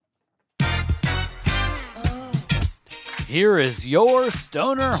Here is your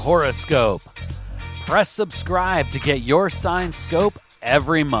Stoner Horoscope. Press subscribe to get your sign scope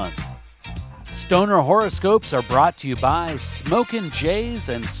every month. Stoner Horoscopes are brought to you by Smokin' Jays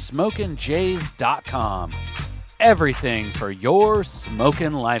and SmokinJays.com. Everything for your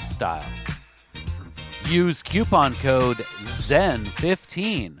smokin' lifestyle. Use coupon code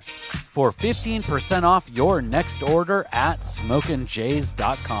ZEN15 for 15% off your next order at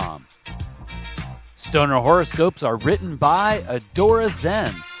SmokinJays.com. Stoner Horoscopes are written by Adora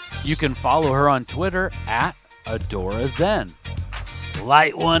Zen. You can follow her on Twitter at Adora Zen.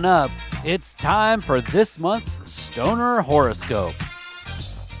 Light one up. It's time for this month's Stoner Horoscope.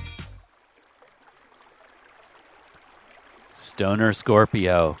 Stoner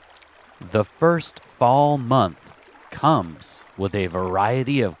Scorpio. The first fall month comes with a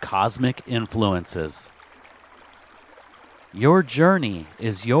variety of cosmic influences. Your journey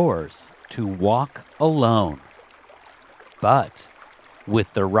is yours to walk alone. But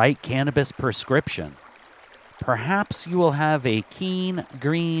with the right cannabis prescription, perhaps you will have a keen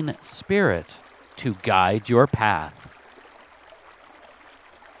green spirit to guide your path.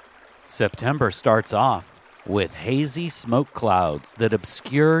 September starts off with hazy smoke clouds that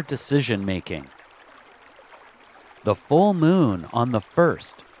obscure decision-making. The full moon on the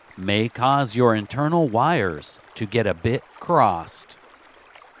 1st may cause your internal wires to get a bit crossed.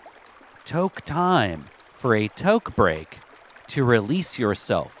 Toke time for a toke break to release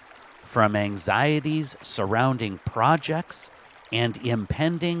yourself from anxieties surrounding projects and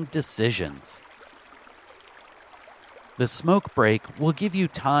impending decisions. The smoke break will give you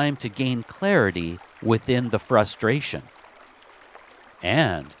time to gain clarity within the frustration.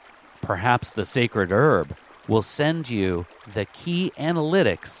 And perhaps the sacred herb will send you the key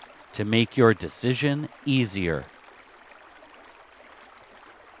analytics to make your decision easier.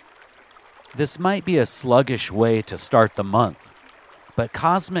 This might be a sluggish way to start the month, but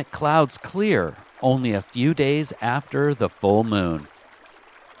cosmic clouds clear only a few days after the full moon.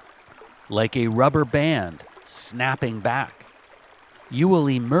 Like a rubber band snapping back, you will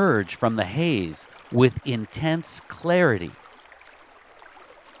emerge from the haze with intense clarity.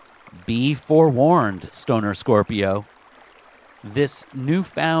 Be forewarned, Stoner Scorpio. This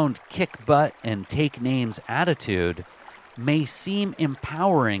newfound kick butt and take names attitude may seem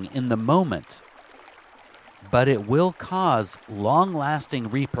empowering in the moment, but it will cause long-lasting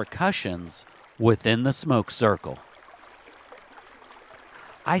repercussions within the smoke circle.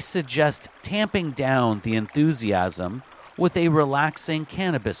 I suggest tamping down the enthusiasm with a relaxing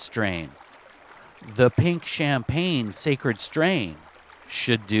cannabis strain. The pink champagne sacred strain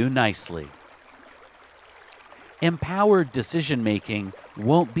should do nicely. Empowered decision-making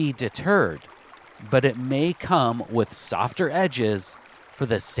won't be deterred, but it may come with softer edges for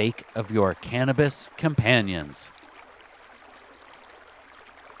the sake of your cannabis companions.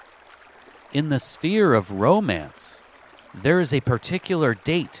 In the sphere of romance, there is a particular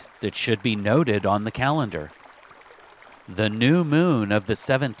date that should be noted on the calendar. The new moon of the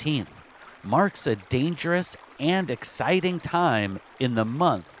 17th marks a dangerous and exciting time in the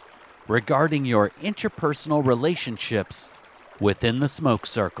month regarding your interpersonal relationships within the smoke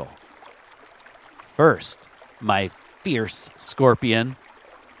circle. First, my fierce Scorpion,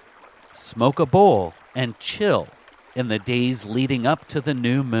 smoke a bowl and chill in the days leading up to the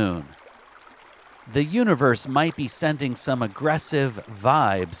new moon. The universe might be sending some aggressive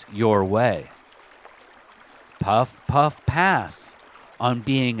vibes your way. Puff, puff, pass on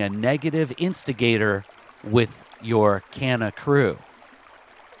being a negative instigator with your canna crew.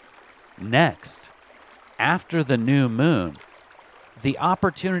 Next, after the new moon, the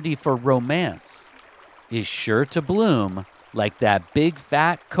opportunity for romance is sure to bloom like that big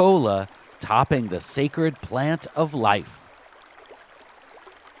fat cola topping the sacred plant of life.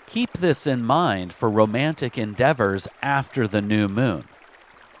 Keep this in mind for romantic endeavors after the new moon.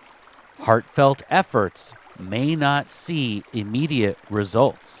 Heartfelt efforts may not see immediate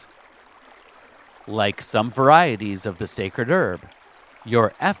results. Like some varieties of the sacred herb,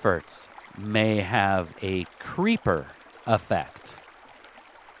 your efforts may have a creeper effect.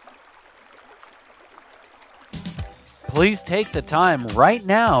 Please take the time right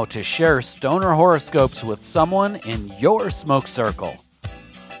now to share Stoner Horoscopes with someone in your smoke circle.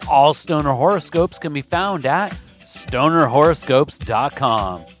 All Stoner Horoscopes can be found at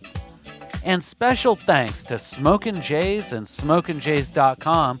stonerhoroscopes.com. And special thanks to Smokin' Jays and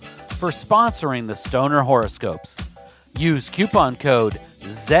SmokinJays.com for sponsoring the Stoner Horoscopes. Use coupon code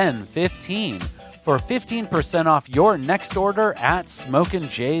ZEN15 for 15% off your next order at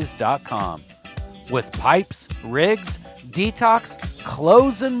SmokinJays.com. With pipes, rigs, detox,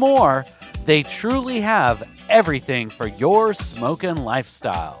 clothes, and more, They truly have everything for your smokin'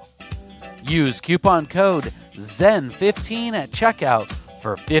 lifestyle. Use coupon code ZEN15 at checkout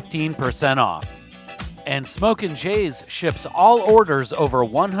for 15% off. And Smokin' Jay's ships all orders over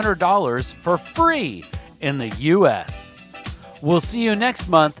 $100 for free in the U.S. We'll see you next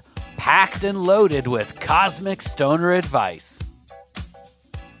month, packed and loaded with cosmic stoner advice.